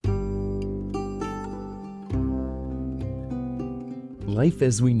Life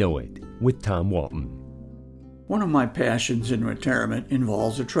as We Know It with Tom Walton. One of my passions in retirement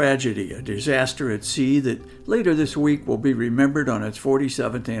involves a tragedy, a disaster at sea that later this week will be remembered on its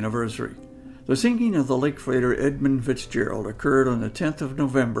 47th anniversary. The sinking of the lake freighter Edmund Fitzgerald occurred on the 10th of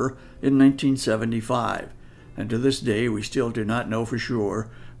November in 1975, and to this day we still do not know for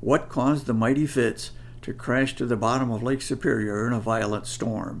sure what caused the mighty Fitz to crash to the bottom of Lake Superior in a violent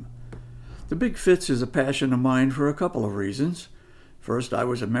storm. The Big Fitz is a passion of mine for a couple of reasons. First, I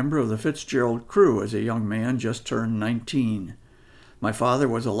was a member of the Fitzgerald crew as a young man just turned 19. My father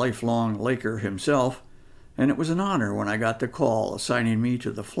was a lifelong Laker himself, and it was an honor when I got the call assigning me to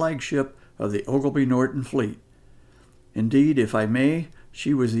the flagship of the Ogilvy Norton fleet. Indeed, if I may,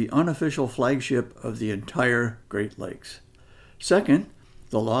 she was the unofficial flagship of the entire Great Lakes. Second,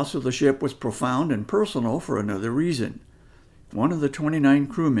 the loss of the ship was profound and personal for another reason. One of the 29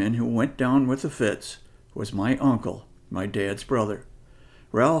 crewmen who went down with the Fitz was my uncle, my dad's brother.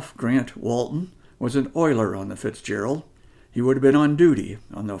 Ralph Grant Walton was an oiler on the Fitzgerald. He would have been on duty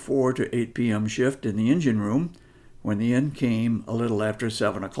on the 4 to 8 p.m. shift in the engine room when the end came a little after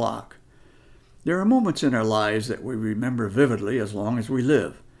 7 o'clock. There are moments in our lives that we remember vividly as long as we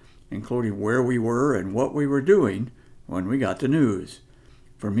live, including where we were and what we were doing when we got the news.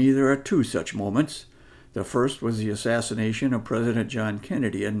 For me, there are two such moments. The first was the assassination of President John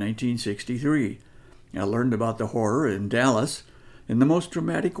Kennedy in 1963. I learned about the horror in Dallas in the most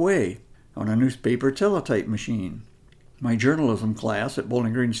dramatic way on a newspaper teletype machine. My journalism class at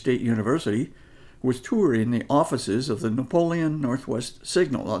Bowling Green State University was touring the offices of the Napoleon Northwest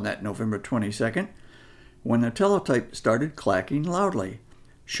Signal on that November 22nd when the teletype started clacking loudly.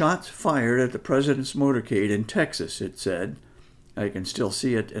 "Shots fired at the president's motorcade in Texas," it said. I can still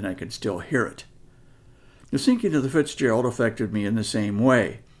see it and I can still hear it. The sinking of the Fitzgerald affected me in the same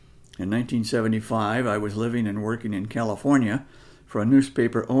way. In 1975, I was living and working in California for a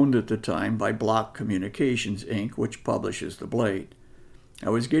newspaper owned at the time by Block Communications, Inc., which publishes The Blade. I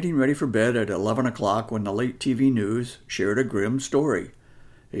was getting ready for bed at 11 o'clock when the late TV news shared a grim story.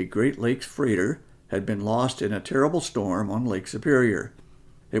 A Great Lakes freighter had been lost in a terrible storm on Lake Superior.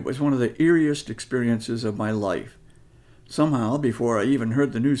 It was one of the eeriest experiences of my life. Somehow, before I even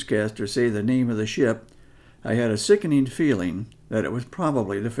heard the newscaster say the name of the ship, I had a sickening feeling that it was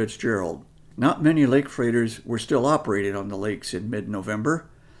probably the Fitzgerald. Not many lake freighters were still operating on the lakes in mid-November,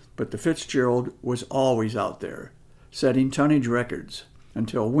 but the Fitzgerald was always out there, setting tonnage records,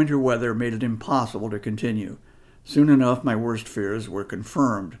 until winter weather made it impossible to continue. Soon enough, my worst fears were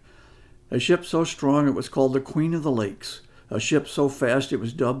confirmed. A ship so strong it was called the Queen of the Lakes, a ship so fast it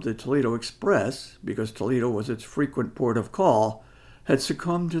was dubbed the Toledo Express, because Toledo was its frequent port of call, had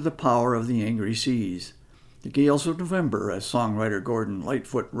succumbed to the power of the angry seas. The gales of November, as songwriter Gordon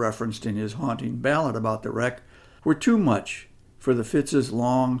Lightfoot referenced in his haunting ballad about the wreck, were too much for the Fitz's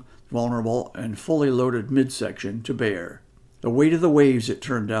long, vulnerable, and fully loaded midsection to bear. The weight of the waves, it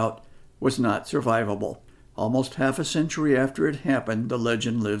turned out, was not survivable. Almost half a century after it happened, the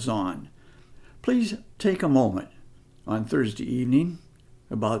legend lives on. Please take a moment on Thursday evening,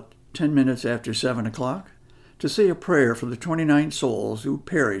 about 10 minutes after 7 o'clock, to say a prayer for the 29 souls who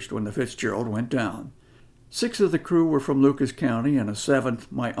perished when the Fitzgerald went down. 6 of the crew were from Lucas County, and a 7th,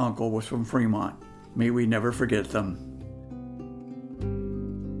 my uncle, was from Fremont. May we never forget them.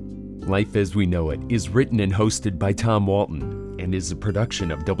 Life as We Know It is written and hosted by Tom Walton and is a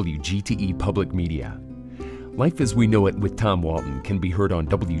production of WGTE Public Media. Life as We Know It with Tom Walton can be heard on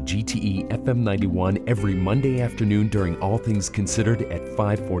WGTE FM 91 every Monday afternoon during All Things Considered at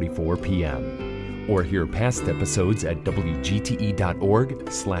 5:44 p.m. Or hear past episodes at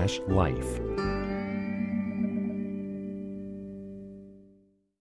wgte.org/life.